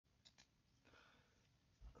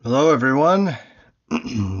Hello, everyone.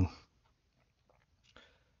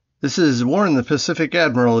 This is War in the Pacific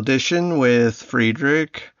Admiral edition with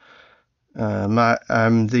Friedrich.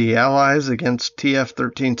 I'm the allies against TF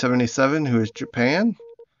 1377, who is Japan.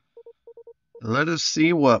 Let us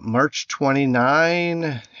see what March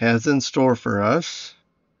 29 has in store for us.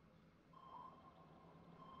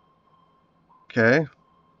 Okay.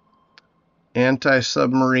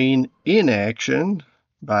 Anti-submarine in action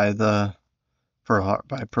by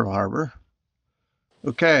Pearl Harbor.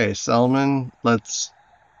 Okay, Selman, let's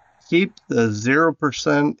keep the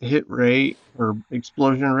 0% hit rate or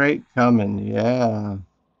explosion rate coming. Yeah.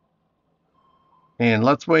 And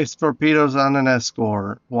let's waste torpedoes on an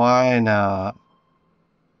escort. Why not?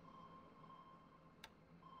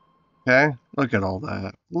 Okay. Look at all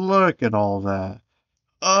that. Look at all that.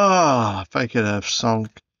 Oh, if I could have sunk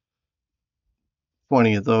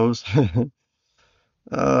 20 of those.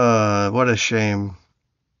 What a shame.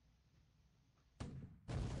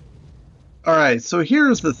 All right. So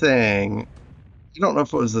here's the thing. I don't know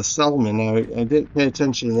if it was the Selman. I didn't pay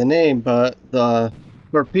attention to the name, but the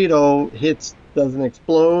torpedo doesn't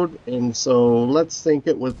explode, and so let's sink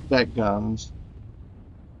it with deck guns.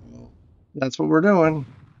 That's what we're doing,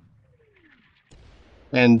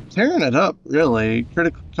 and tearing it up really.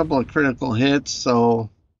 Couple of critical hits. So,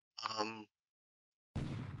 um,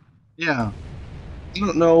 yeah, I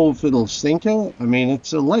don't know if it'll sink it. I mean,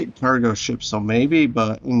 it's a light cargo ship, so maybe,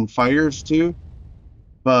 but in fires too.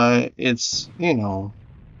 But it's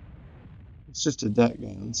just a deck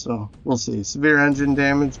gun, so we'll see. Severe engine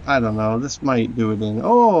damage? I don't know. This might do it in.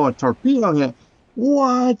 Oh, a torpedo hit.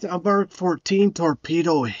 What? A Mark 14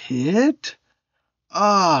 torpedo hit?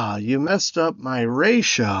 Ah, you messed up my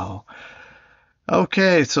ratio.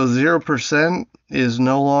 Okay, so 0% is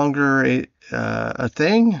no longer a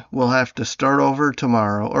thing. We'll have to start over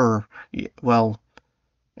tomorrow, or, well,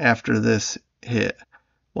 after this hit.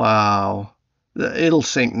 Wow. It'll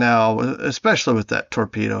sink now, especially with that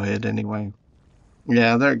torpedo hit anyway.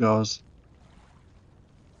 Yeah, there it goes.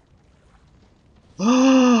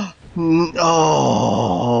 Oh,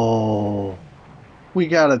 we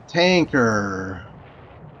got a tanker.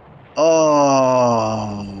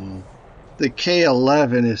 Oh, the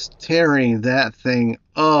K-11 is tearing that thing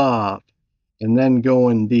up and then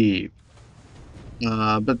going deep.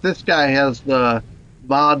 But this guy has the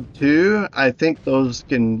mod 2. I think those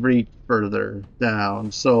can reach further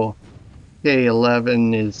down. So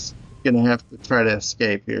K-11 is going to have to try to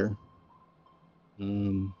escape here.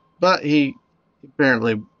 But he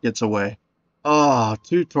apparently gets away. Oh,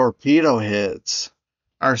 2 torpedo hits.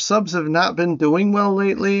 Our subs have not been doing well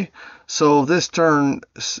lately, so this turn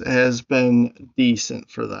has been decent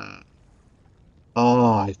for that.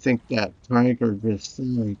 Oh, I think that tanker just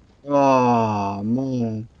sank. Oh,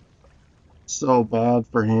 man. So bad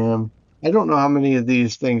for him. I don't know how many of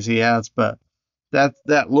these things he has, but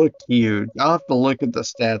that looked huge. I'll have to look at the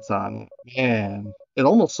stats on it. Man, it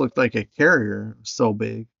almost looked like a carrier. It was so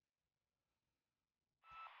big.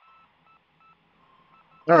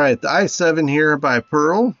 All right, the I-7 here by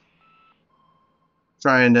Pearl.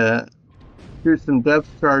 Trying to shoot some depth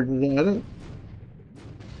charges at it.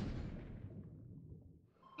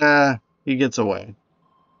 He gets away.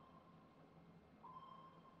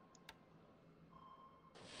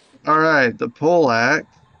 All right, the Polak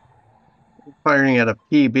firing at a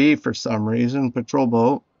PB for some reason, patrol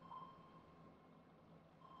boat.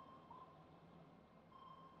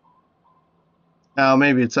 Now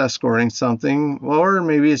maybe it's escorting something, or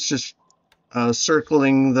maybe it's just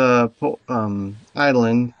circling the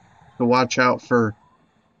island to watch out for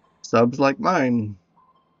subs like mine.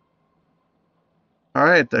 All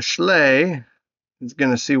right, the Schley is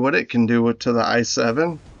going to see what it can do to the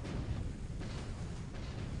I-7.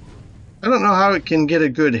 I don't know how it can get a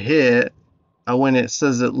good hit when it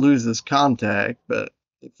says it loses contact, but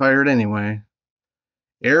it fired anyway.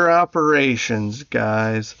 Air operations,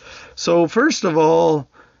 guys. So first of all,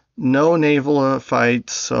 no naval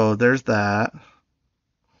fights, so there's that.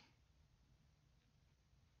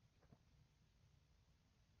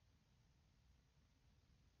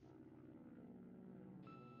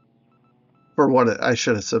 I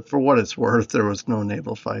should have said, for what it's worth, there was no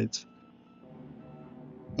naval fights.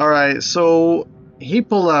 All right, so he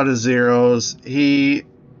pulled out his zeros.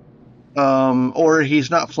 Or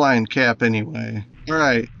he's not flying cap anyway. All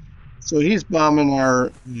right, so he's bombing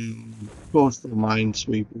our coastal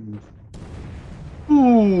minesweepers.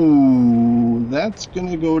 Ooh, that's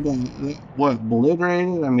gonna go down. What,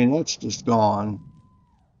 obliterated? I mean, that's just gone.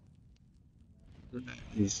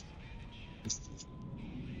 He's just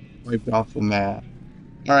wiped off the map.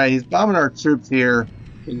 All right, he's bombing our troops here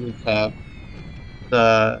in the tab.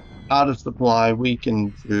 the out of supply,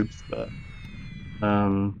 weakened troops, but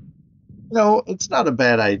no, it's not a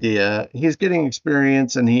bad idea. He's getting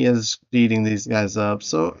experience and he is beating these guys up.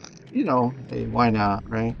 So, hey, why not,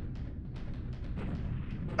 right?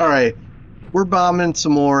 All right, we're bombing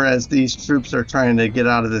some more as these troops are trying to get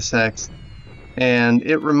out of this hex. And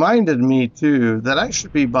it reminded me, too, that I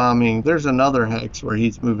should be bombing. There's another hex where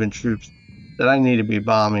he's moving troops that I need to be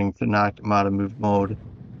bombing to knock him out of move mode.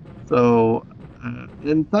 So,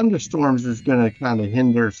 and thunderstorms is going to kind of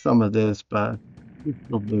hinder some of this, but we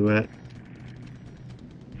still do it.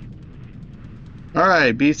 All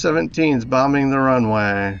right, B-17's bombing the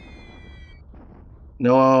runway.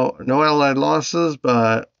 No Allied losses,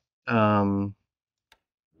 but didn't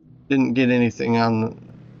get anything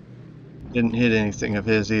didn't hit anything of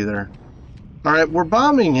his either. All right, we're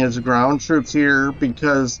bombing his ground troops here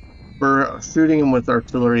because we're shooting him with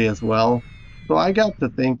artillery as well. So I got to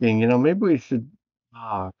thinking, maybe we should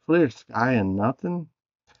clear sky and nothing.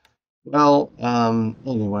 Well,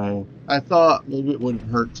 anyway, I thought maybe it wouldn't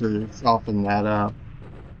hurt to soften that up.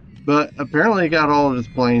 But apparently he got all of his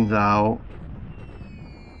planes out.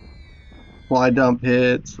 Fly dump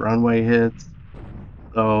hits, runway hits.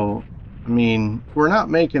 So, I mean, we're not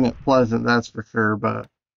making it pleasant, that's for sure, but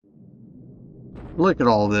look at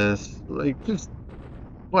all this. Like, just,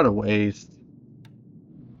 what a waste.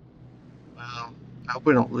 Well, I hope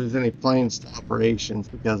we don't lose any planes to operations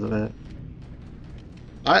because of it.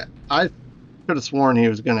 I could have sworn he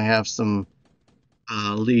was going to have some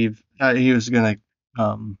leave. He was going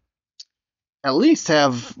to at least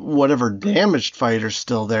have whatever damaged fighters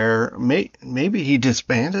still there. Maybe he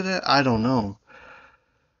disbanded it. I don't know,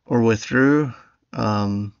 or withdrew.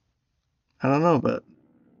 I don't know, but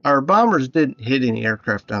our bombers didn't hit any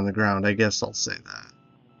aircraft on the ground. I guess I'll say that.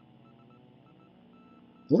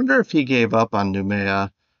 I wonder if he gave up on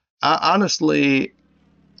Noumea. Honestly,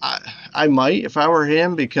 I might if I were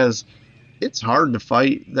him, because it's hard to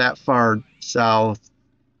fight that far south,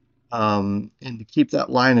 and to keep that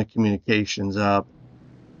line of communications up.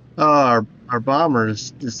 Our bombers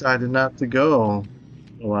decided not to go.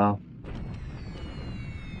 Oh, well.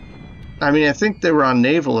 I mean, I think they were on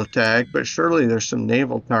naval attack, but surely there's some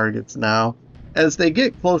naval targets now. As they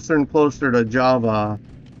get closer and closer to Java,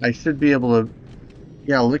 I should be able to...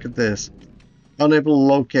 Yeah, look at this. Unable to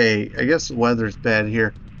locate. I guess the weather's bad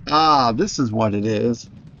here. This is what it is.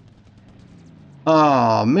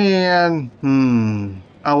 Oh, man.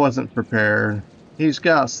 I wasn't prepared. He's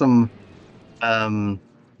got some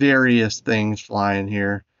various things flying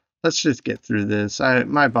here. Let's just get through this.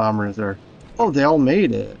 My bombers are... Oh, they all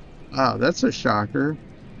made it. Wow, that's a shocker.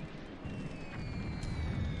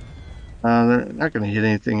 They're not going to hit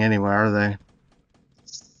anything anyway, are they?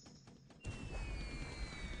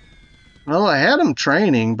 Well, I had them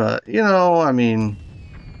training, but, I mean...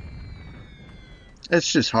 It's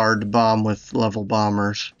just hard to bomb with level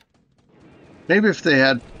bombers. Maybe if we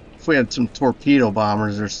had some torpedo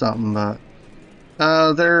bombers or something, but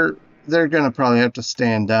they're gonna probably have to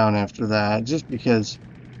stand down after that, just because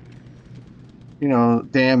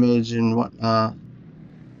damage and whatnot.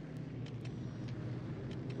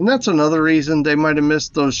 And that's another reason they might have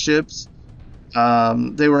missed those ships.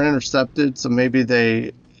 They were intercepted, so maybe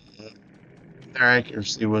their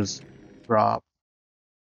accuracy was dropped.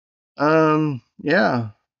 Yeah,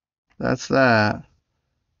 that's that.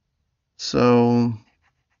 So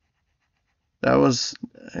that was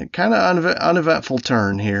kind of uneventful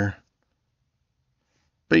turn here.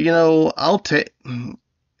 But I'll take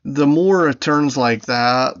the more turns like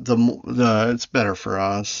that, it's better for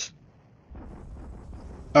us.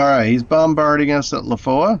 All right, he's bombarding us at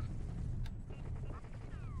Lafoa.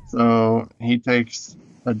 So he takes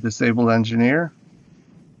a disabled engineer.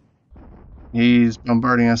 He's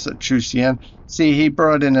bombarding us at Chusien. See, he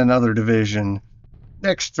brought in another division.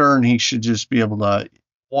 Next turn, he should just be able to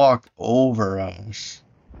walk over us.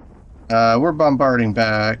 We're bombarding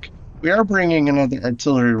back. We are bringing another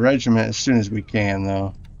artillery regiment as soon as we can,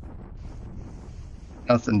 though.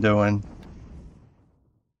 Nothing doing.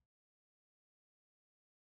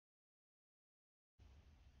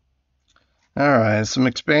 Alright, some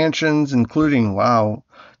expansions, including, wow,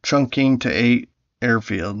 Chungking to 8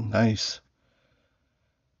 airfield. Nice.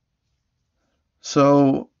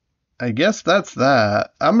 So, I guess that's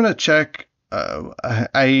that. I'm going to check.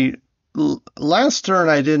 Last turn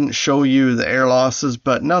I didn't show you the air losses,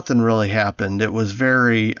 but nothing really happened. It was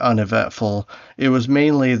very uneventful. It was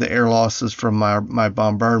mainly the air losses from my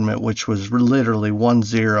bombardment, which was literally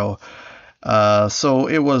 1-0. So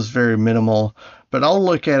it was very minimal. But I'll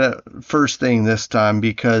look at it first thing this time,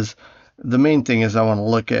 because The main thing is I want to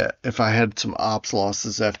look at if I had some ops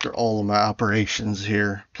losses after all of my operations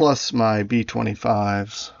here, plus my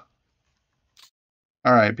B-25s.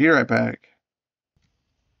 All right, be right back.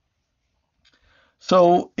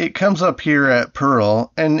 So it comes up here at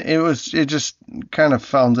Pearl, and it just kind of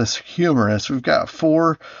found this humorous. We've got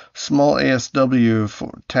 4 small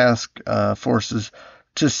ASW task forces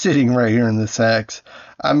just sitting right here in this hex.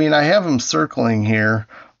 I mean, I have them circling here,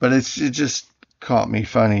 but it just caught me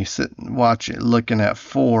funny sitting watching looking at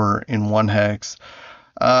 4 in one hex.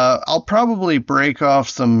 I'll probably break off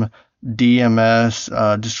some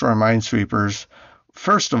DMS, destroy minesweepers.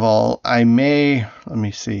 First of all, I may, let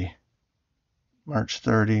me see, March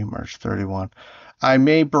 30, March 31. I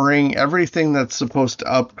may bring everything that's supposed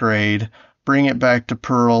to upgrade, bring it back to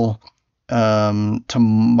Pearl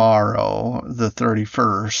tomorrow, the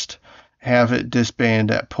 31st, have it disband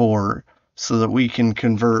at port so that we can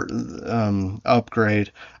convert,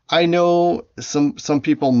 upgrade. I know some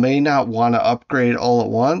people may not want to upgrade all at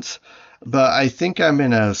once, but I think I'm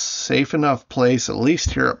in a safe enough place, at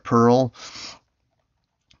least here at Pearl.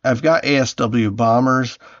 I've got ASW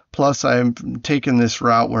bombers, plus I'm taking this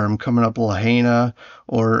route where I'm coming up Lahaina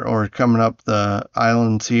or coming up the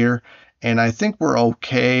islands here, and I think we're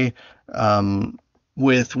okay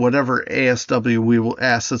with whatever ASW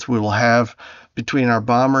assets we will have between our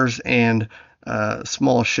bombers and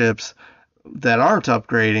small ships that aren't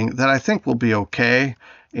upgrading, that I think will be okay.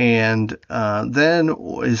 And then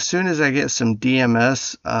as soon as I get some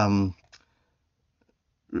DMS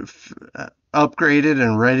upgraded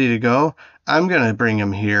and ready to go, I'm going to bring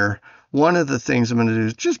them here. One of the things I'm going to do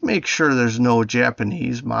is just make sure there's no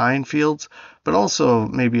Japanese minefields, but also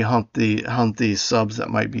maybe hunt these subs that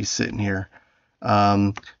might be sitting here.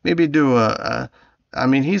 Maybe do I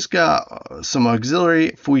mean, he's got some auxiliary.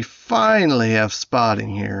 If we finally have spotting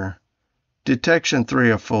here, detection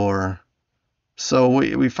 3 of 4. So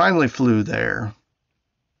we finally flew there.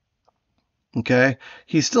 Okay,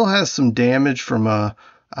 he still has some damage from a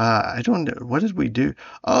I don't know, what did we do?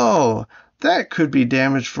 Oh, that could be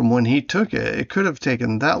damage from when he took it. It could have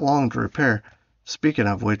taken that long to repair. Speaking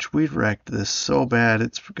of which, we wrecked this so bad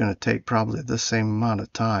it's going to take probably the same amount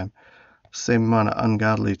of time, same amount of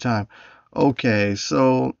ungodly time. Okay,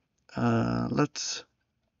 so let's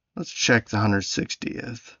check the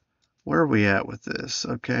 160th. Where are we at with this?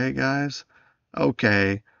 Okay, guys.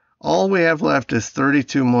 Okay, all we have left is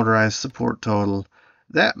 32 motorized support total.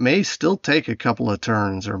 That may still take a couple of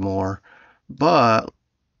turns or more, but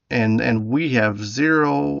and we have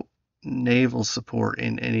 0 naval support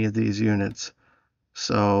in any of these units.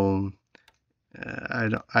 So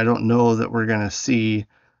I don't know that we're going to see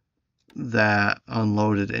that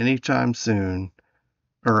unloaded anytime soon.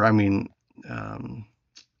 Or I mean,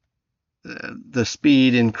 the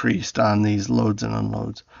speed increased on these loads and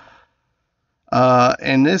unloads.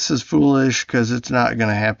 And this is foolish because it's not going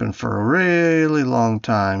to happen for a really long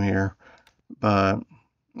time here. But,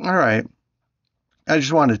 all right. I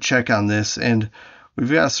just wanted to check on this, and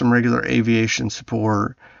we've got some regular aviation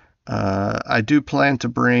support. I do plan to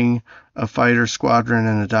bring a fighter squadron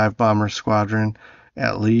and a dive bomber squadron,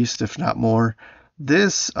 at least, if not more.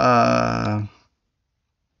 This,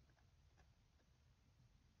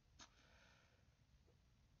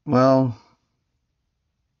 well,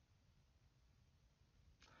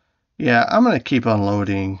 yeah, I'm going to keep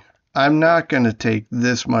unloading. I'm not going to take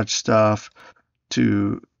this much stuff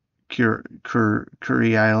to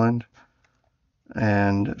Curry Island.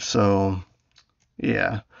 And so,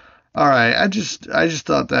 yeah. All right, I just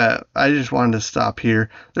thought that I just wanted to stop here.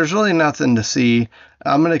 There's really nothing to see.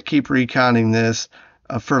 I'm going to keep reconning this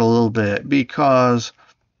for a little bit because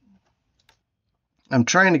I'm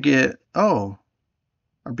trying to get, oh,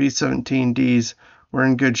 our B-17Ds, we're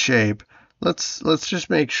in good shape. Let's just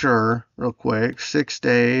make sure real quick. 6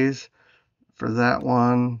 days for that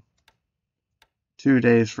one, 2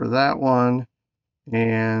 days for that one,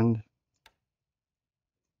 and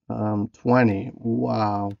 20.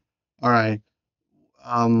 Wow. All right.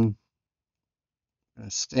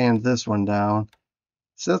 Stand this one down.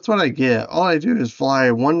 So that's what I get. All I do is fly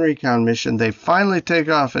one recon mission. They finally take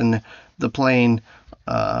off, and the plane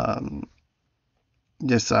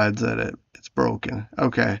decides that it's broken.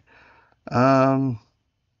 Okay.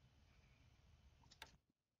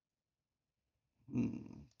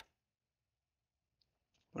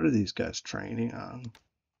 What are these guys training on?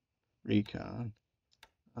 Recon.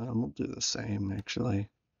 We'll do the same, actually.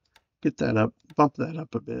 Get that up, bump that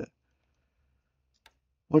up a bit.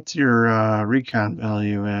 What's your recon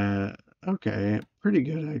value at? Okay, pretty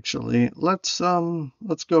good actually. Let's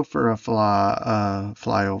go for a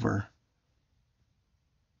flyover.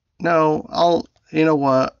 No, you know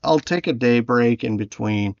what? I'll take a day break in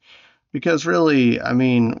between because really, I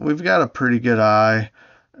mean, we've got a pretty good eye.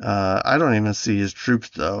 I don't even see his troops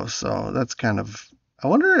though, so that's kind of. I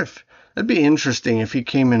wonder if it'd be interesting if he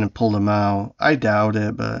came in and pulled them out. I doubt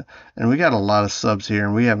it, but and we got a lot of subs here,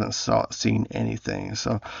 and we haven't seen anything.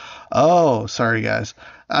 So, oh, sorry guys,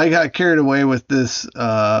 I got carried away with this,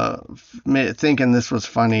 thinking this was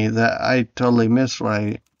funny. That I totally missed what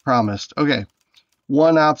I promised. Okay,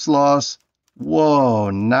 one ops loss. Whoa,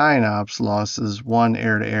 nine ops losses, one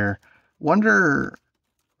air to air. Wonder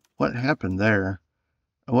what happened there.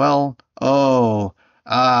 Well, oh,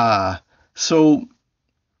 ah, so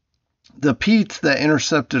the Petes that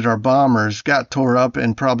intercepted our bombers got tore up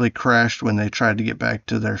and probably crashed when they tried to get back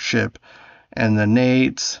to their ship. And the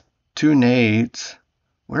Nates, two Nates,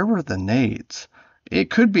 where were the Nates?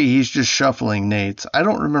 It could be he's just shuffling Nates. I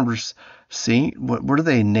don't remember seeing, what were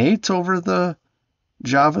they Nates over the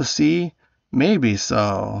Java Sea? Maybe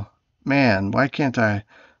so. Man, why can't I?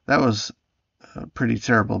 That was a pretty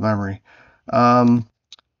terrible memory. Um,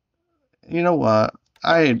 you know what?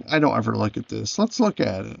 I don't ever look at this. Let's look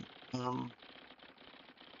at it. Um,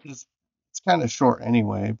 it's it's kind of short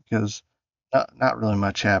anyway because not really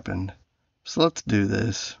much happened. So let's do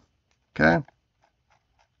this. Okay.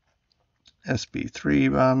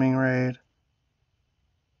 SB3 bombing raid.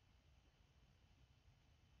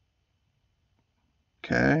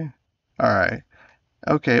 Okay. All right.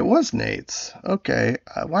 Okay, it was Nate's. Okay.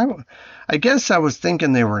 I guess I was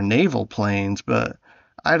thinking they were naval planes, but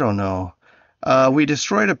I don't know. We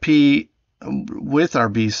destroyed a P with our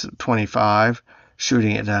B-25,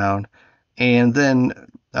 shooting it down. And then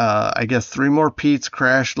I guess three more Petes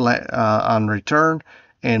crashed on return,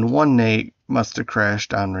 and one Nate must have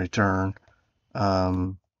crashed on return.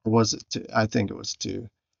 Or was it two? I think it was two.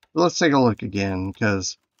 But let's take a look again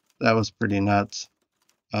because that was pretty nuts.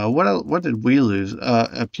 What did we lose?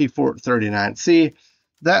 A P-439. See,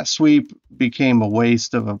 that sweep became a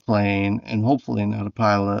waste of a plane and hopefully not a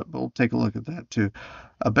pilot, but we'll take a look at that too.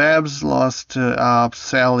 Babs lost to ops,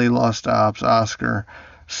 Sally lost to ops, Oscar.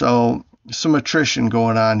 So some attrition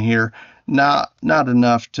going on here. Not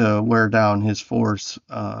enough to wear down his force.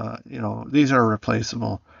 These are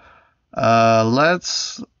replaceable.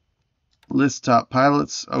 Let's list top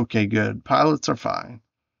pilots. Okay, good. Pilots are fine.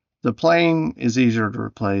 The plane is easier to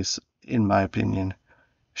replace, in my opinion.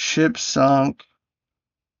 Ship sunk.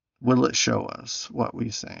 Will it show us what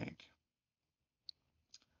we sank?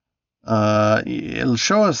 It'll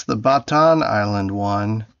show us the Bataan Island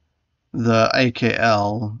one, the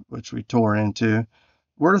AKL, which we tore into.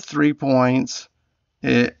 We're 3 points.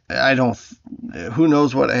 I don't. Who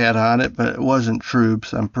knows what it had on it, but it wasn't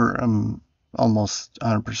troops. I'm almost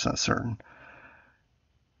 100% certain.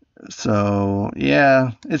 So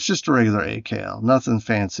yeah, it's just a regular AKL, nothing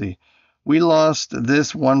fancy. We lost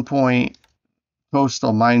this 1 point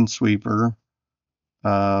coastal minesweeper.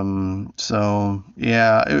 So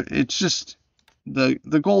yeah, it's just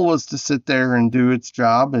the goal was to sit there and do its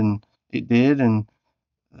job, and it did, and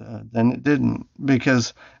then it didn't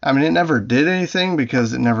because I mean it never did anything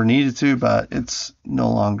because it never needed to, but it's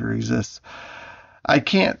no longer exists. I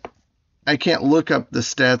can't I can't look up the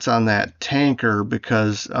stats on that tanker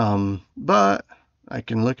because but I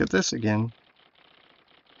can look at this again,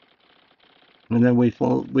 and then we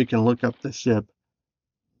can look up the ship.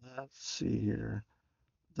 Let's see here.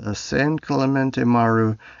 The San Clemente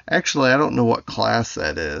Maru. Actually, I don't know what class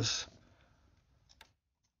that is.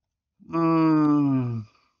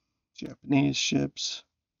 Japanese ships.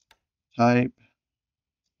 Type.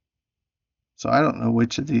 So I don't know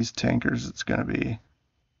which of these tankers it's going to be.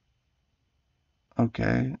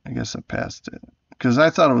 Okay, I guess I passed it. Because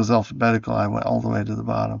I thought it was alphabetical. I went all the way to the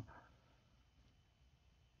bottom.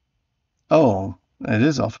 Oh, it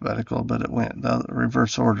is alphabetical, but it went the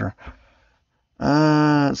reverse order.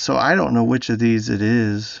 So I don't know which of these it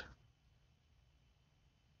is.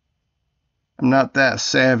 I'm not that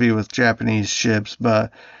savvy with Japanese ships,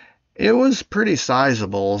 but it was pretty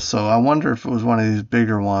sizable, so I wonder if it was one of these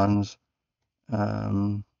bigger ones. I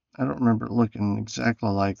don't remember it looking exactly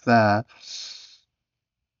like that.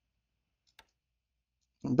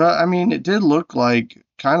 But I mean, it did look like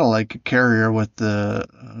kind of like a carrier with the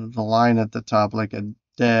line at the top, like a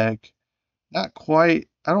deck. Not quite.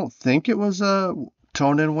 I don't think it was a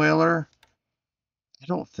Tonin whaler. I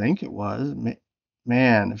don't think it was.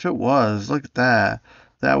 Man, if it was, look at that.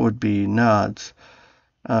 That would be nuts.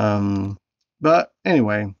 But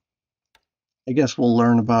anyway, I guess we'll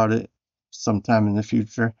learn about it sometime in the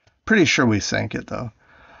future. Pretty sure we sank it though.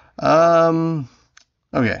 Um,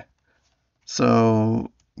 okay.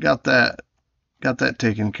 So got that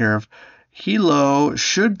taken care of. Hilo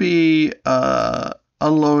should be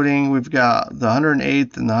unloading. We've got the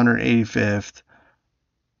 108th and the 185th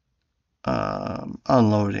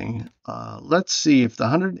unloading. Let's see if the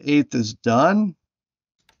 108th is done.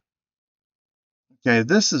 Okay,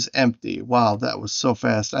 this is empty. Wow, that was so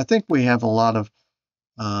fast. I think we have a lot of,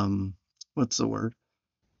 what's the word?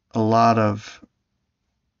 A lot of,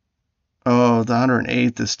 oh, the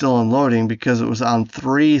 108th is still unloading because it was on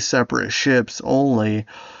 3 separate ships only,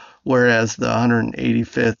 whereas the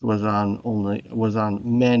 185th was on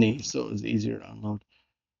many, so it was easier to unload.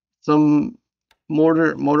 Some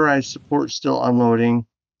motorized support still unloading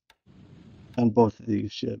on both of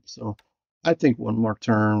these ships. So I think one more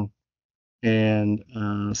turn. And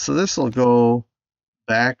so this will go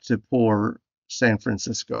back to Port San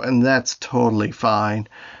Francisco, and that's totally fine.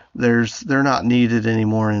 They're not needed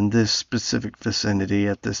anymore in this specific vicinity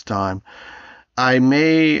at this time. I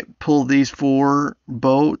may pull these 4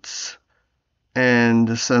 boats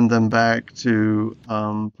and send them back to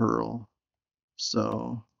Pearl.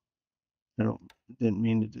 So didn't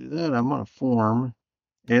mean to do that. I'm gonna form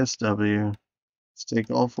ASW. Let's take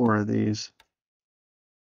all 4 of these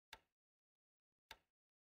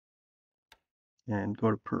and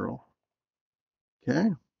go to Pearl. Okay.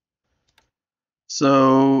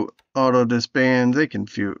 So auto disband, they can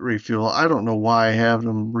refuel. I don't know why I have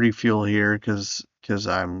them refuel here because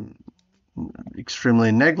I'm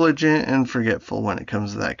extremely negligent and forgetful when it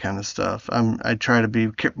comes to that kind of stuff. I try to be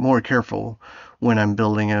more careful when I'm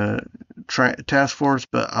building a task force,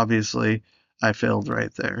 but obviously I failed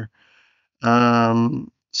right there.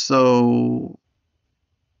 So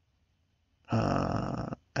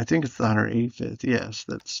I think it's the 185th. Yes,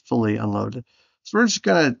 that's fully unloaded. So we're just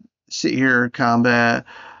gonna sit here in combat.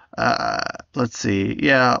 Let's see.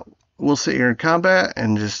 Yeah, we'll sit here in combat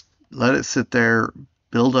and just let it sit there,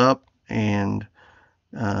 build up, and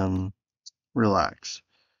relax.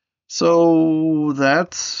 So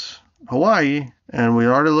that's Hawaii, and we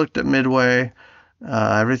already looked at Midway.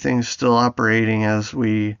 Everything's still operating as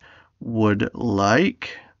we would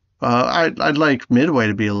like. I'd like Midway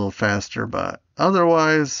to be a little faster, but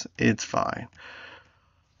otherwise, it's fine.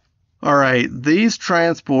 All right, these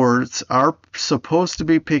transports are supposed to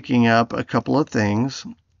be picking up a couple of things.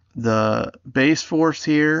 The base force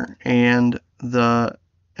here and the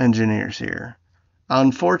engineers here.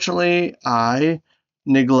 Unfortunately, I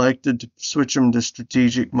neglected to switch them to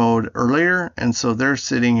strategic mode earlier, and so they're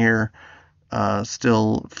sitting here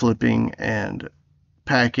still flipping and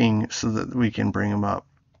packing so that we can bring them up.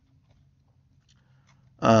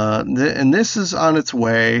 And this is on its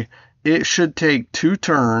way. It should take 2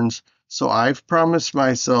 turns, so I've promised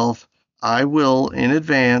myself I will, in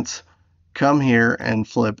advance, come here and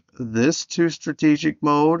flip this to strategic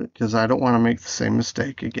mode because I don't want to make the same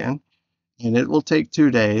mistake again. And it will take 2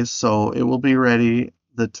 days, so it will be ready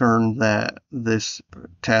the turn that this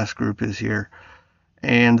task group is here.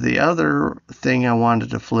 And the other thing I wanted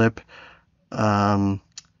to flip, brain,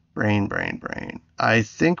 I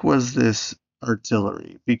think was this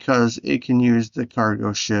artillery because it can use the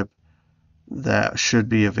cargo ship that should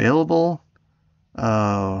be available.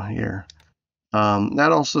 Oh, here. That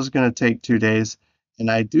also is going to take 2 days.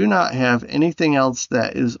 And I do not have anything else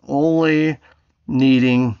that is only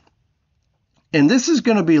needing, and this is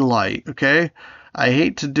going to be light, okay? I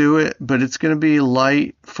hate to do it, but it's going to be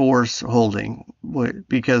light force holding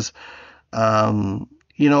because,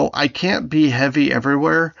 I can't be heavy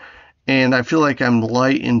everywhere, and I feel like I'm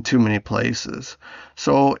light in too many places.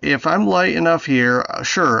 So if I'm light enough here,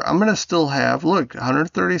 sure, I'm going to still have, look,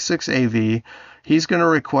 136 AV. He's going to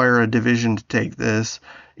require a division to take this.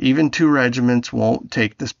 Even 2 regiments won't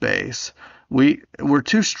take this base. We're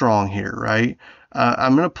too strong here, right?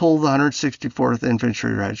 I'm going to pull the 164th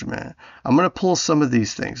Infantry Regiment. I'm going to pull some of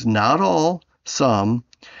these things. Not all, some.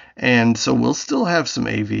 And so we'll still have some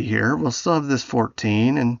AV here. We'll still have this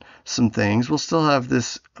 14 and some things. We'll still have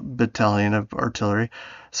this battalion of artillery.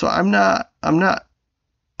 So I'm not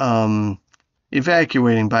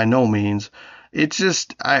evacuating by no means. It's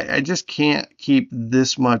just I just can't keep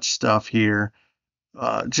this much stuff here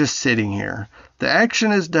just sitting here. The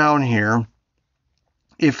action is down here.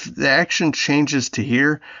 If the action changes to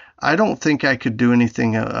here, I don't think I could do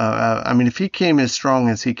anything. I mean, if he came as strong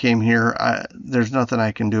as he came here, there's nothing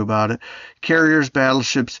I can do about it. Carriers,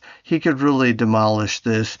 battleships, he could really demolish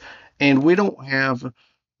this. And we have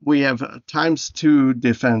 ×2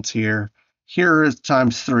 defense here. Here is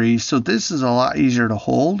 ×3. So this is a lot easier to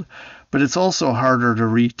hold, but it's also harder to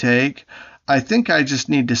retake. I think I just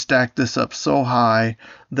need to stack this up so high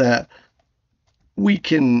that we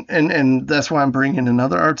can, and that's why I'm bringing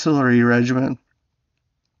another artillery regiment,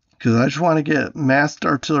 because I just want to get massed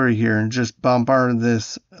artillery here and just bombard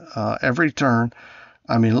this every turn.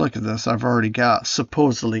 I mean, look at this. I've already got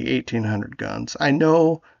supposedly 1,800 guns. I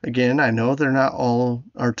know, again, I know they're not all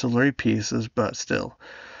artillery pieces, but still.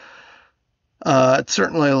 It's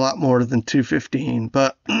certainly a lot more than 215.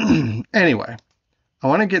 But anyway, I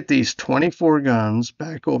want to get these 24 guns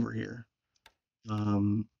back over here.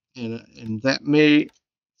 And that may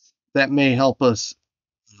help us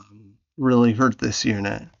really hurt this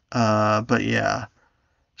unit. But yeah.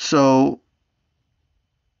 So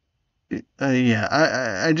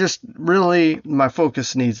yeah, I just really, my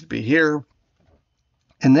focus needs to be here.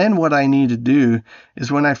 And then what I need to do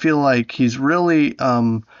is when I feel like he's really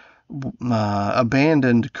abandoned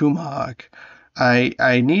Kumhak, I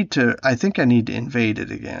think I need to invade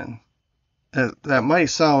it again. That might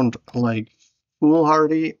sound like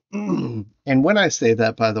foolhardy. And when I say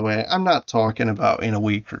that, by the way, I'm not talking about in a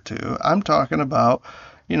week or two. I'm talking about,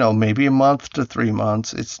 maybe a month to 3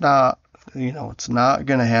 months. It's not, it's not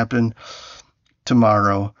going to happen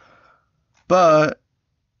tomorrow. But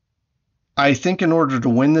I think in order to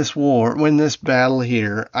win this battle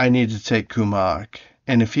here, I need to take Kumhak.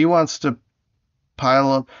 And if he wants to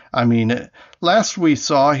pile up, I mean, last we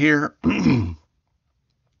saw here,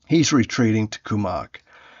 he's retreating to Kumhak.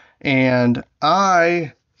 And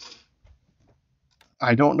I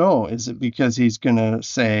don't know. Is it because he's going to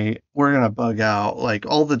say, we're going to bug out? Like,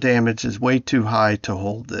 all the damage is way too high to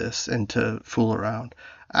hold this and to fool around.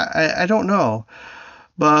 I don't know.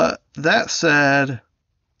 But that said,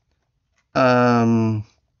 I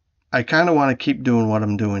kind of want to keep doing what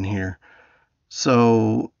I'm doing here.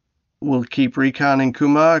 So we'll keep reconning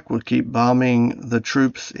Kumhak, we'll keep bombing the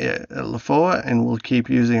troops at Lafoa, and we'll keep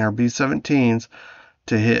using our B-17s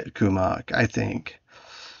to hit Kumhak, I think.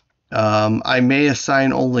 I may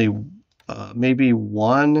assign only maybe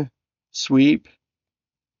one sweep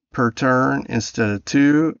per turn instead of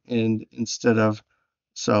two, and instead of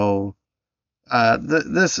so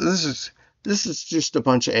this is just a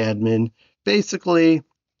bunch of admin. Basically,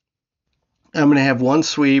 I'm going to have one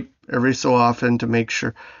sweep every so often to make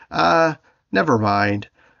sure. Never mind.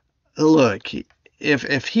 Look,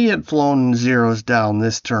 if he had flown zeros down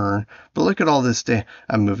this turn, but look at all this.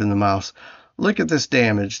 I'm moving the mouse. Look at this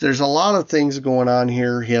damage. There's a lot of things going on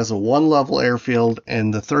here. He has a 1-level airfield,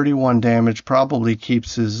 and the 31 damage probably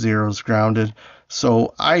keeps his zeros grounded.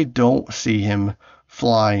 So I don't see him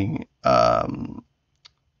flying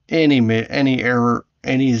any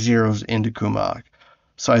zeros into Kumhak.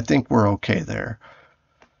 So I think we're okay there.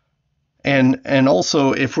 And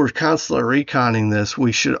also, if we're constantly reconning this,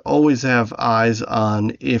 we should always have eyes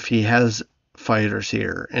on if he has fighters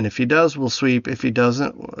here. And if he does, we'll sweep. If he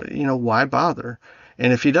doesn't, why bother?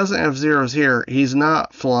 And if he doesn't have zeros here, he's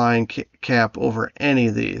not flying cap over any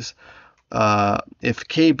of these. If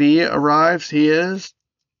KB arrives, he is.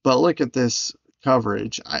 But look at this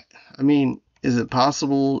coverage. I mean, is it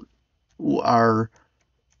possible our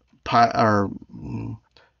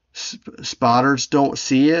spotters don't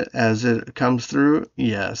see it as it comes through?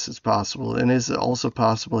 Yes, it's possible. And is it also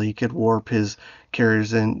possible he could warp his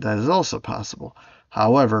carriers in? That is also possible.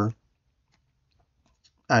 However,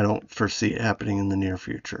 I don't foresee it happening in the near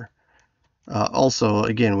future. Also,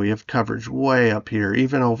 again, we have coverage way up here,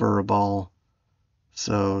 even over a ball.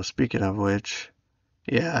 So, speaking of which,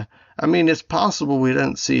 yeah, I mean, it's possible we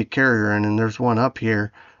didn't see a carrier in, and there's one up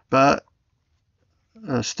here, but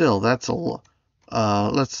still, that's a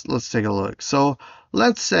let's take a look. So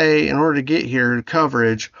let's say in order to get here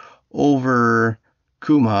coverage over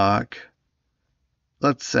Kumhak,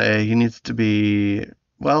 let's say he needs to be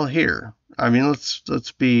here. I mean,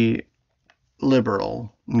 let's be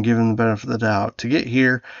liberal and give him the benefit of the doubt to get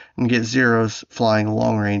here and get zeros flying a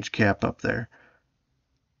long range cap up there.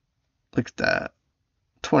 Look at that,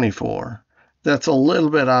 24. That's a little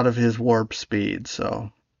bit out of his warp speed.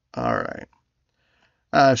 So, all right.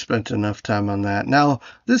 I've spent enough time on that. Now,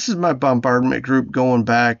 this is my bombardment group going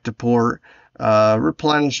back to port.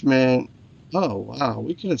 Replenishment. Oh, wow.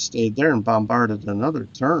 We could have stayed there and bombarded another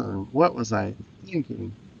turn. What was I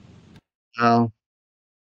thinking? Well,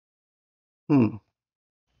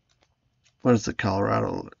 what is the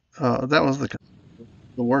Colorado? That was the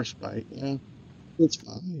worst fight. Yeah, it's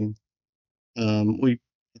fine. I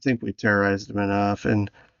think we terrorized them enough.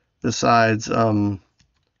 And besides,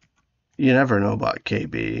 you never know about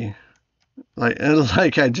KB.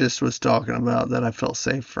 Like I just was talking about that I felt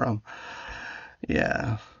safe from.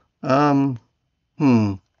 Yeah.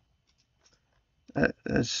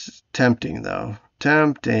 It's tempting though.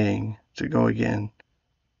 Tempting to go again.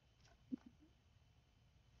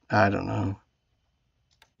 I don't know.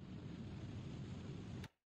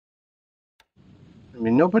 I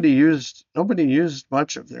mean, nobody used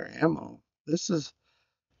much of their ammo. This is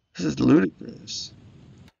ludicrous.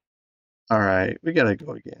 All right, we gotta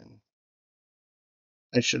go again.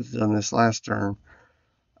 I should have done this last turn.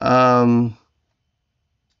 Um,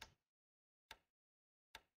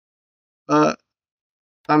 but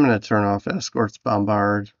I'm gonna turn off escorts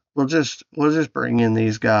bombard. We'll just bring in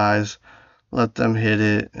these guys, let them hit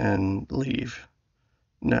it, and leave.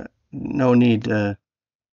 No need to.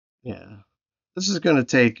 Yeah, this is gonna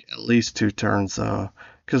take at least 2 turns though,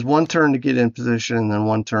 because 1 turn to get in position, and then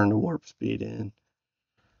 1 turn to warp speed in.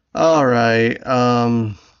 All right.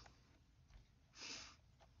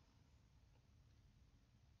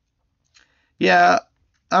 Yeah,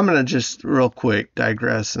 I'm gonna just real quick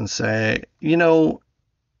digress and say,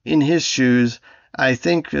 in his shoes, I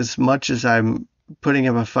think as much as I'm putting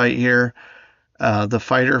him a fight here, the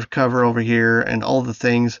fighter cover over here, and all the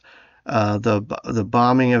things, the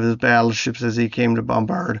bombing of his battleships as he came to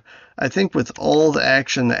bombard. I think with all the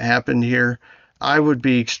action that happened here, I would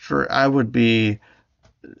be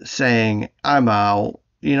saying I'm out.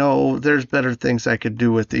 There's better things I could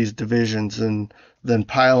do with these divisions than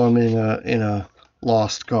pile them in a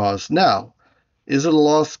lost cause. Now, is it a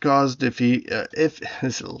lost cause if he if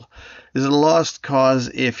is it a lost cause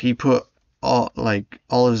if he put all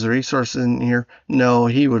his resources in here? No,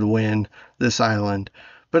 he would win this island.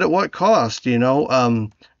 But at what cost?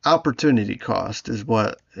 Opportunity cost is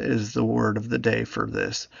what is the word of the day for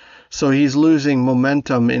this. So he's losing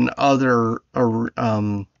momentum in other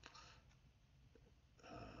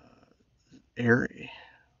area.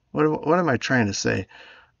 What am I trying to say?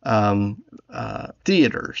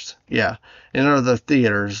 Theaters. Yeah, in other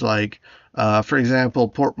theaters, like, for example,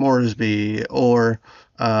 Port Moresby, or,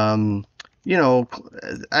 um,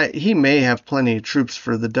 he may have plenty of troops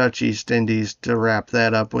for the Dutch East Indies to wrap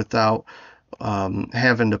that up without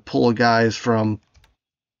having to pull guys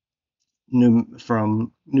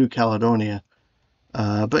New Caledonia.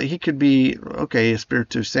 But he could be okay.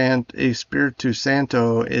 Espiritu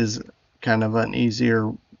Santo is kind of an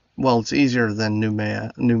easier. Well, it's easier than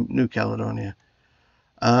New Caledonia.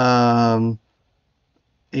 Um,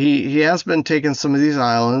 he has been taking some of these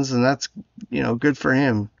islands, and that's good for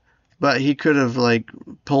him. But he could have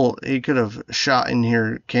he could have shot in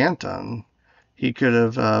here Canton. He could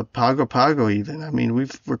have Pago Pago even. I mean,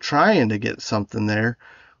 we're trying to get something there.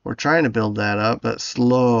 We're trying to build that up, but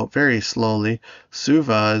very slowly.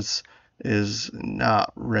 Suva is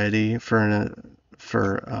not ready to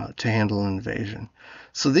handle an invasion.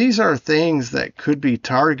 So these are things that could be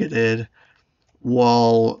targeted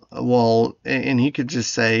and he could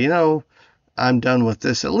just say, I'm done with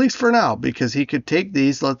this, at least for now, because he could take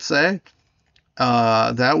these, let's say,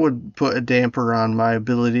 that would put a damper on my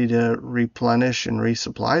ability to replenish and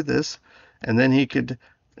resupply this, and then he could,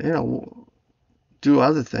 do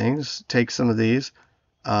other things, take some of these,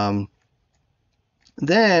 um,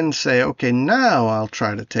 then say, okay, now I'll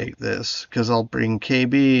try to take this because I'll bring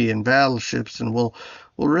KB and battleships, and we'll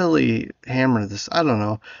really hammer this. I don't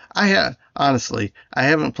know. Honestly, I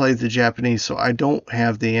haven't played the Japanese, so I don't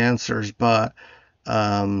have the answers, but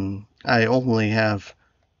I only have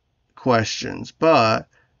questions. But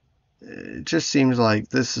it just seems like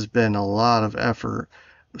this has been a lot of effort,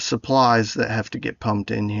 supplies that have to get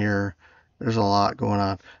pumped in here. There's a lot going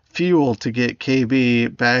on. Fuel to get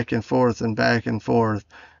KB back and forth and back and forth,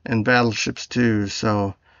 and battleships too.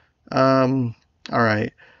 So, all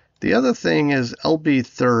right. The other thing is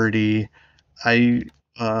LB-30. I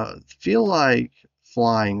feel like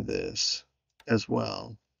flying this as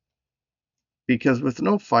well, because with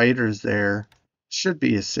no fighters there, should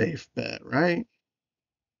be a safe bet, right?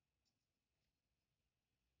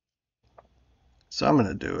 So I'm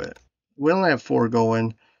gonna do it. We only have 4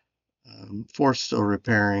 going. 4 still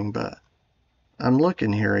repairing, but I'm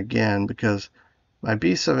looking here again because my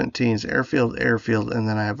B-17's airfield, and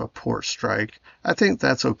then I have a port strike. I think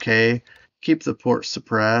that's okay. Keep the port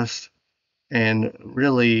suppressed, and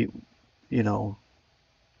really, you know,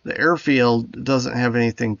 the airfield doesn't have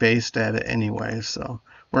anything based at it anyway, so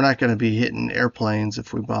we're not going to be hitting airplanes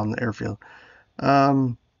if we bomb the airfield.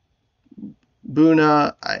 Um,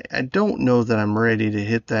 Buna, I don't know that I'm ready to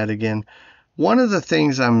hit that again. One of the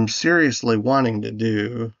things I'm seriously wanting to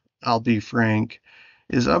do, I'll be frank,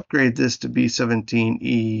 is upgrade this to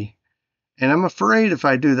B-17E. And I'm afraid if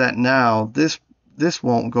I do that now, this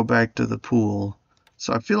won't go back to the pool.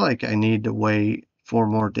 So I feel like I need to wait 4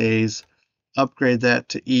 more days, upgrade that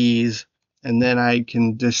to E's, and then I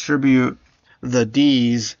can distribute the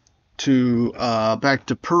D's to back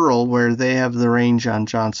to Pearl, where they have the range on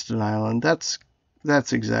Johnston Island. That's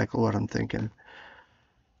exactly what I'm thinking.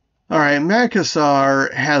 All right,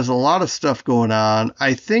 Makassar has a lot of stuff going on.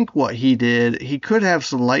 I think what he did, he could have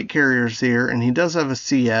some light carriers here, and he does have a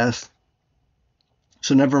CS.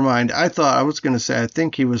 So never mind. I was going to say I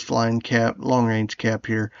think he was flying cap, long range cap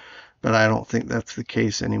here, but I don't think that's the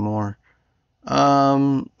case anymore.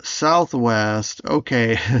 Southwest.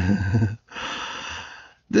 Okay.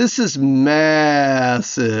 This is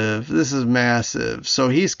massive. This is massive. So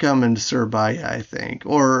he's coming to Surabaya, I think,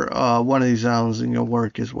 or one of these islands, and he'll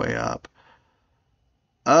work his way up.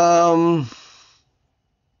 Um,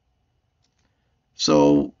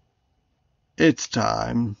 so it's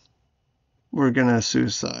time. We're gonna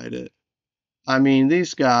suicide it. I mean,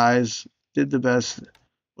 these guys did the best.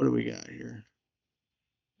 What do we got here?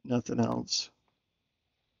 Nothing else.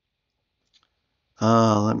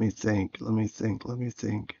 Let me think. Let me think. Let me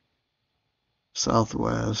think.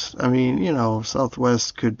 Southwest. I mean,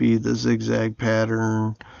 Southwest could be the zigzag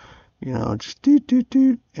pattern, just doot, doot,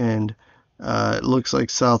 doot. And it looks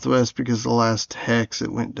like Southwest because the last hex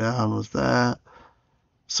it went down was that.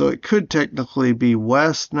 So it could technically be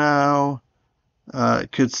west now.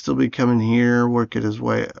 It could still be coming here, working his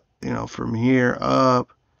way, from here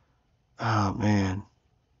up. Oh, man.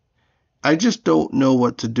 I just don't know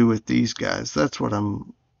what to do with these guys. That's what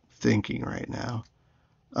I'm thinking right now.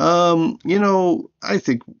 I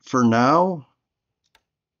think for now,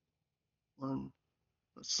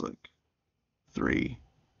 let's look, 3.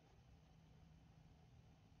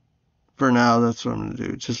 For now, that's what I'm going to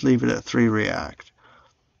do. Just leave it at 3 react.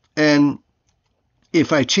 And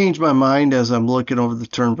if I change my mind as I'm looking over the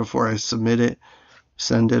turn before I send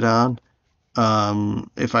it on,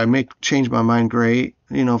 if I change my mind, great,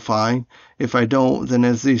 fine. If I don't, then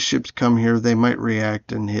as these ships come here, they might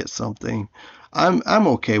react and hit something. I'm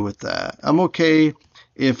okay with that. I'm okay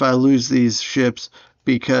if I lose these ships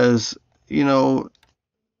because, I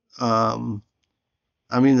mean,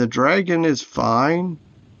 the dragon is fine.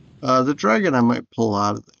 The dragon I might pull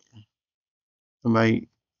out of there. I might,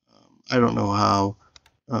 I don't know how.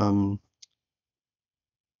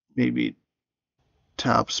 Maybe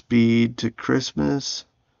top speed to Christmas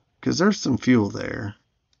because there's some fuel there.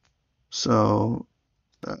 So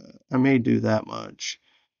I may do that much.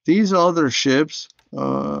 These other ships,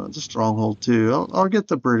 the Stronghold too. I'll get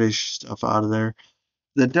the British stuff out of there.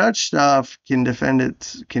 The Dutch stuff can defend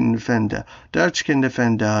Dutch can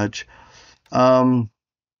defend Dutch.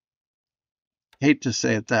 Hate to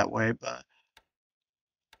say it that way, but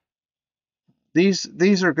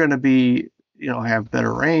these are going to be, have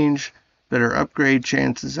better range, better upgrade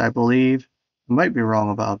chances, I believe. I might be wrong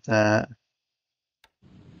about that.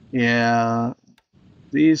 Yeah,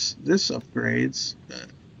 this upgrades.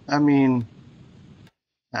 I mean,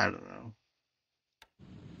 I don't know.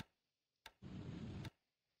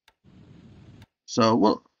 So,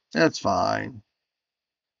 well, that's fine.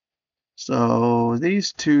 So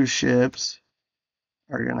these 2 ships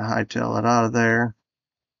are going to hightail it out of there.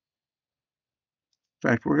 In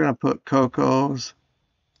fact, we're going to put Coco's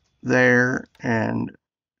there and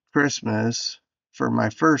Christmas for my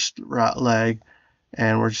first leg,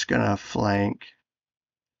 and we're just going to flank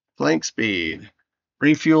speed.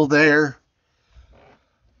 Refuel there.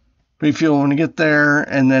 Refuel when we get there,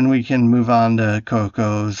 and then we can move on to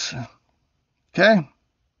Coco's. Okay?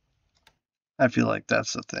 I feel like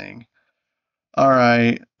that's the thing. All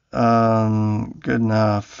right. Good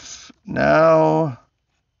enough. Now,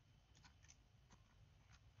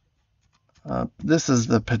 this is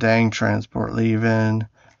the Padang transport leaving.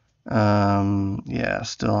 Yeah,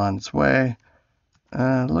 still on its way.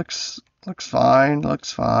 Looks fine.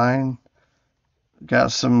 Looks fine.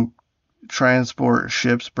 Got some transport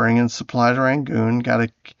ships bringing supply to Rangoon. Got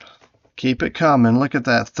to keep it coming. Look at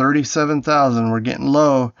that, 37,000. We're getting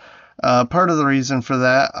low. Part of the reason for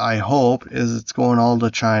that, I hope, is it's going all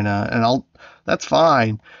to China, and that's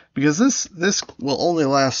fine because this will only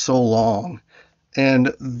last so long.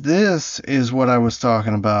 And this is what I was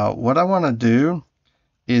talking about. What I want to do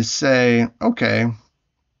is say, okay,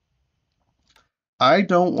 I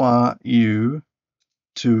don't want you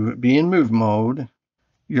to be in move mode.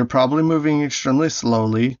 You're probably moving extremely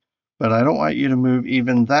slowly, but I don't want you to move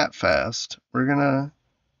even that fast. We're gonna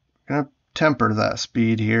temper that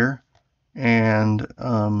speed here and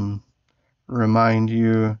remind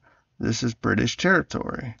you this is British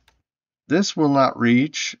territory. This will not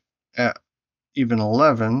reach at even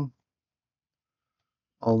 11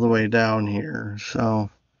 all the way down here. So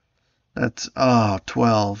that's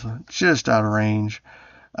 12, just out of range.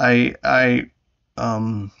 I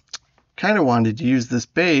kind of wanted to use this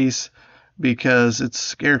base because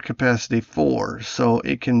it's air capacity 4, so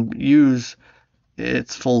it can use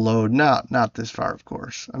its full load. Not this far, of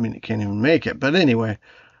course. I mean, it can't even make it. But anyway,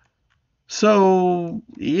 So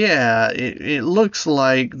yeah, it looks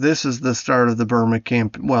like this is the start of the Burma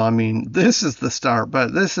camp. Well, I mean, this is the start,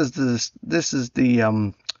 but this is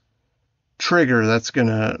the trigger that's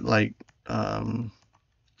gonna like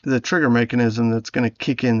the trigger mechanism that's gonna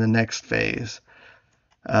kick in the next phase.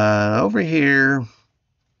 Over here,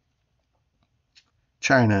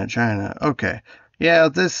 China. Okay, yeah,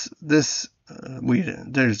 this we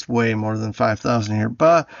there's way more than 5,000 here,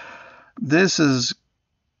 but this is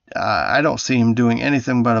I don't see him doing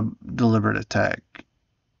anything but a deliberate attack.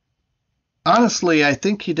 Honestly, I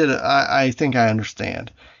think he did. I think I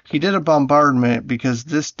understand. He did a bombardment because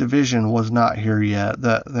this division was not here yet.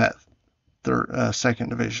 That third, second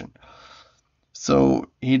division. So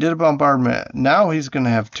he did a bombardment. Now he's going to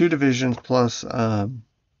have two divisions plus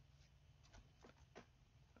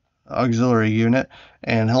auxiliary unit,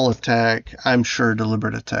 and he'll attack. I'm sure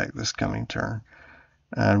deliberate attack this coming turn,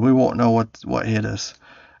 and we won't know what hit us.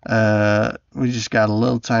 We just got a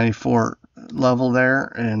little tiny fort level there,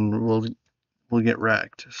 and we'll get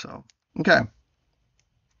wrecked. So okay.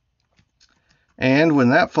 And when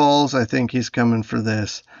that falls, I think he's coming for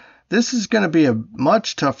this. This is going to be a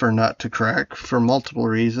much tougher nut to crack for multiple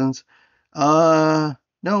reasons. No,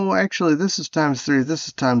 actually, this is times 3, this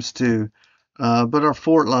is times 2. But our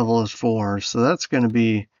fort level is 4, so that's going to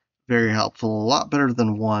be very helpful. A lot better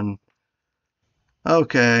than 1.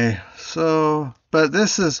 Okay, so, but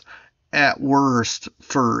this is at worst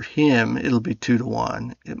for him, it'll be 2 to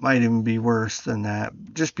 1. It might even be worse than that,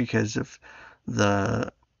 just because of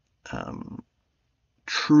the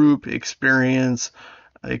troop experience,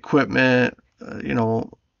 equipment,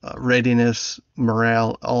 readiness,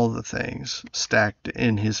 morale, all the things stacked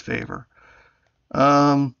in his favor.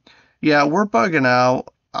 Yeah, we're bugging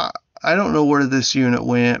out. I don't know where this unit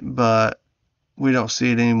went, but we don't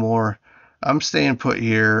see it anymore. I'm staying put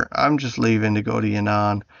here. I'm just leaving to go to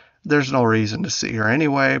Yan'an. There's no reason to sit here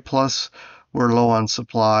anyway. Plus, we're low on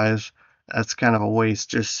supplies. That's kind of a waste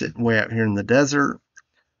just sitting way out here in the desert.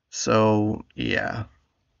 So, yeah.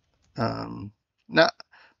 Not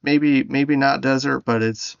maybe not desert, but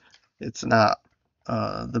it's not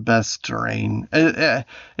the best terrain.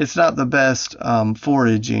 It's not the best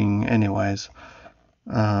foraging, anyways,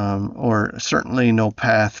 or certainly no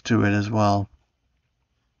path to it as well.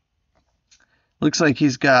 Looks like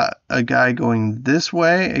he's got a guy going this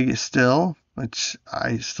way still, which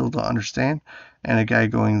I still don't understand, and a guy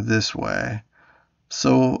going this way.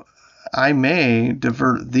 So I may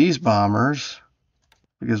divert these bombers,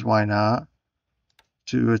 because why not,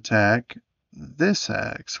 to attack this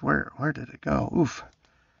hex. Where did it go? Oof.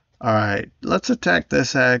 All right, let's attack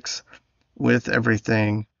this hex with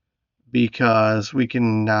everything because we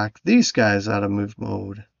can knock these guys out of move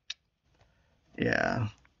mode. Yeah.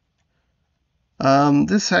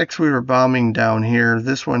 This hex we were bombing down here.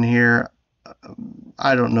 This one here,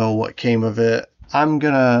 I don't know what came of it. I'm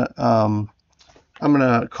gonna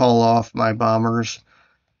call off my bombers.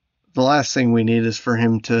 The last thing we need is for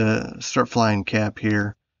him to start flying cap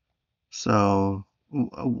here. So,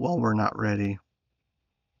 well, we're not ready.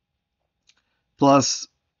 Plus,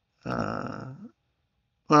 well,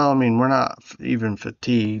 I mean, we're not even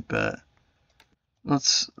fatigued, but I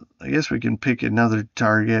guess we can pick another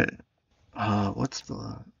target. What's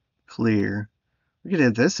the clear? We could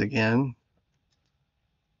hit this again.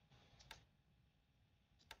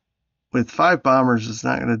 With 5 bombers, it's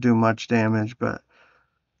not going to do much damage, but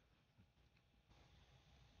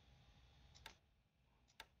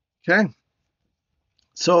okay.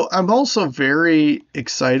 So I'm also very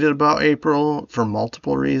excited about April for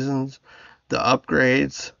multiple reasons. The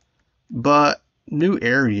upgrades, but new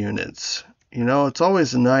air units. It's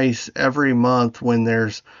always nice every month when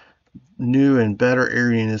there's new and better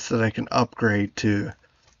air units that I can upgrade to.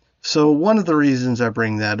 So one of the reasons I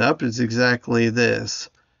bring that up is exactly this.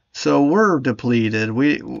 So we're depleted.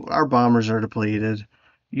 Our bombers are depleted.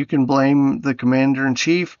 You can blame the commander in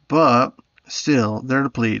chief, but still they're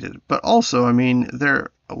depleted. But also, I mean,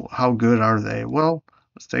 how good are they? Well,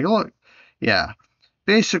 let's take a look. Yeah.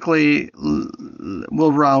 Basically,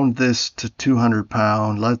 we'll round this to 200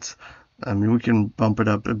 pound. We can bump it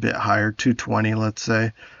up a bit higher, 220, let's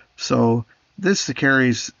say. So this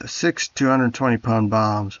carries 6 220 pound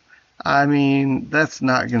bombs. I mean, that's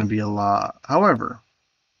not going to be a lot. However,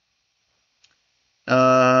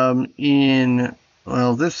 well,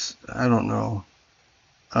 this, I don't know.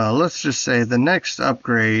 Let's just say the next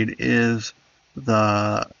upgrade is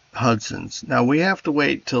the Hudsons. Now, we have to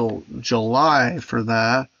wait till July for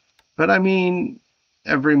that. But I mean,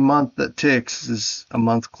 every month that ticks is a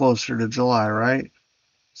month closer to July, right?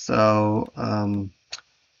 So then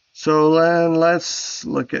let's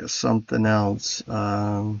look at something else.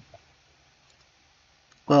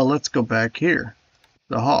 Well, let's go back here.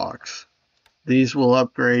 The Hawks. These will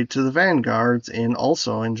upgrade to the Vanguards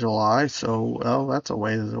also in July, so, well, that's a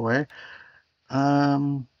ways away.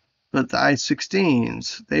 But the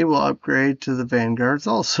I-16s, they will upgrade to the Vanguards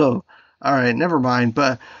also. All right, never mind.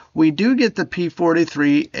 But we do get the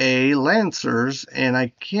P-43A Lancers, and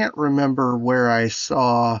I can't remember where I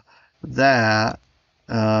saw that.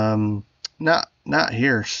 Not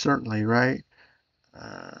here, certainly, right?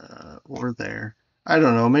 Or there. I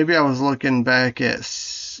don't know. Maybe I was looking back at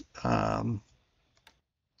the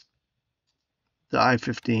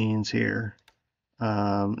I-15s here.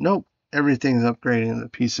 Nope. Everything's upgrading to the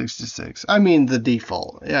P66. I mean, the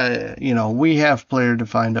default. Yeah, we have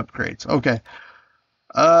player-defined upgrades. Okay.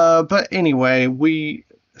 But anyway, we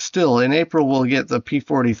still in April we'll get the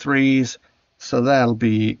P-43s, so that'll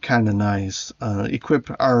be kind of nice.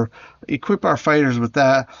 Equip our fighters with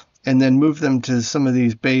that, and then move them to some of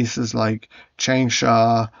these bases like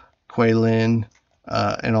Changsha, Guilin,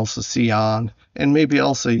 and also Xi'an, and maybe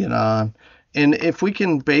also Yan'an. And if we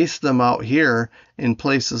can base them out here in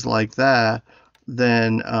places like that,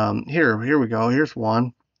 then here we go. Here's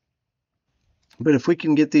one. But if we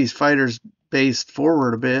can get these fighters based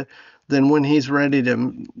forward a bit, then when he's ready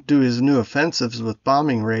to do his new offensives with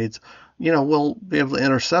bombing raids, we'll be able to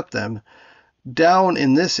intercept them. Down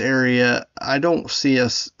in this area, I don't see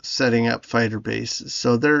us setting up fighter bases,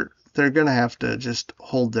 so they're going to have to just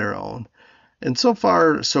hold their own. And so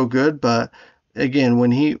far, so good. But again,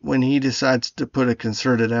 when he decides to put a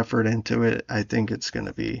concerted effort into it, I think it's going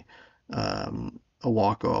to be a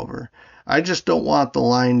walkover. I just don't want the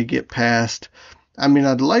line to get past. I mean,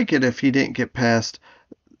 I'd like it if he didn't get past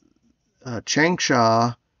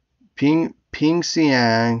Changsha, Ping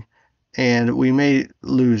Xiang, and we may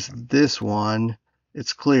lose this one.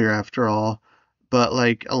 It's clear after all, but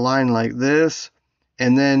like a line like this,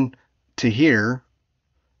 and then to here,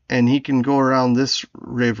 and he can go around this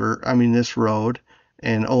this road,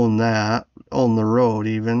 and own the road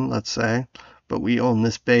even, let's say, but we own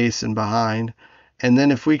this base and behind, and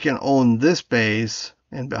then if we can own this base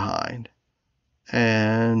and behind,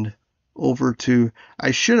 and over to,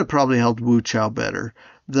 I should have probably held Wu Chao better.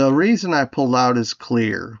 The reason I pulled out is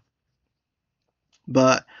clear,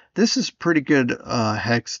 but this is pretty good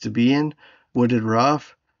hex to be in, Wooded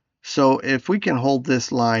Rough. So if we can hold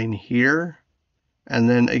this line here, and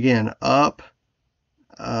then again up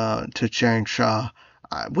to Changsha,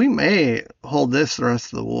 we may hold this the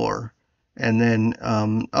rest of the war, and then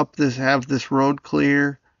have this road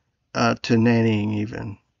clear to Nanning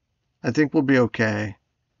even. I think we'll be okay,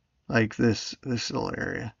 like this little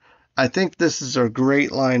area. I think this is a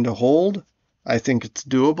great line to hold. I think it's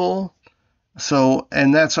doable. So,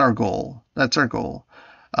 and that's our goal. That's our goal.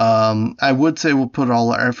 I would say we'll put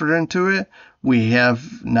all our effort into it. We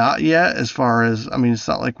have not yet, as far as, I mean, it's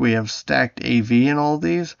not like we have stacked AV in all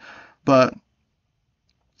these, but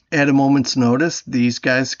at a moment's notice, these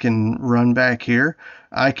guys can run back here.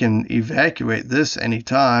 I can evacuate this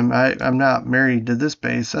anytime. I'm not married to this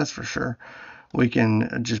base, that's for sure. We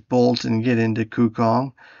can just bolt and get into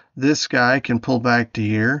Kukong. This guy can pull back to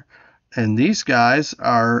here. And these guys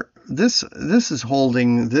are, this is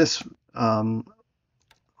holding this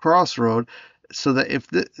crossroad, so that if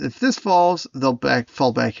this falls, they'll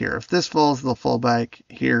fall back here. If this falls, they'll fall back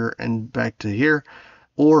here and back to here,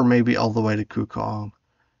 or maybe all the way to Kukong.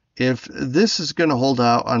 If this is going to hold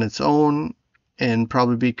out on its own and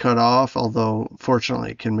probably be cut off, although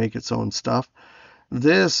fortunately it can make its own stuff,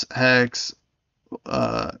 this hex,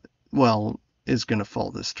 is going to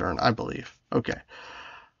fall this turn, I believe. Okay.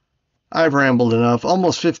 I've rambled enough.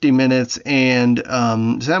 Almost 50 minutes, and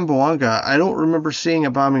Zamboanga, I don't remember seeing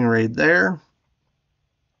a bombing raid there.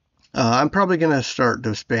 I'm probably going to start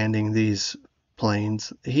disbanding these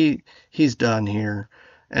planes. He's done here,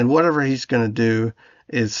 and whatever he's going to do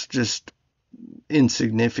is just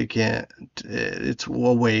insignificant. It's a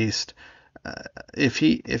waste. If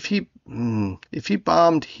he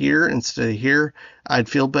bombed here instead of here, I'd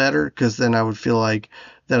feel better, because then I would feel like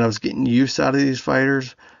that I was getting use out of these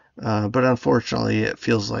fighters. But unfortunately, it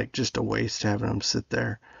feels like just a waste having them sit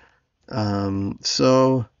there.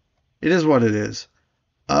 So it is what it is.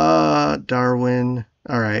 Darwin.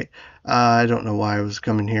 All right. I don't know why I was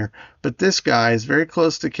coming here, but this guy is very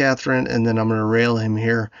close to Catherine, and then I'm going to rail him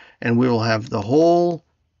here, and we will have the whole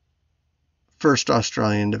 1st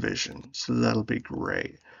Australian Division. So that'll be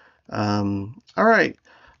great. All right.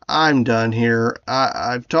 I'm done here.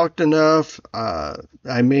 I've talked enough.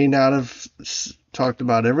 I may not have talked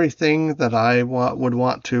about everything that I would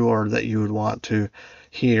want to, or that you would want to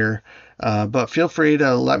hear. But feel free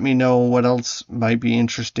to let me know what else might be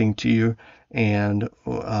interesting to you, and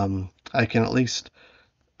I can at least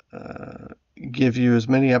give you as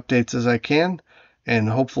many updates as I can, and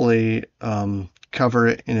hopefully cover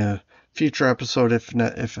it in a future episode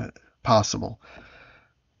if possible.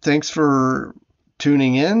 Thanks for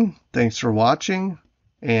tuning in. Thanks for watching,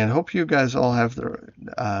 and hope you guys all have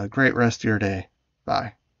the great rest of your day.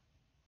 Bye.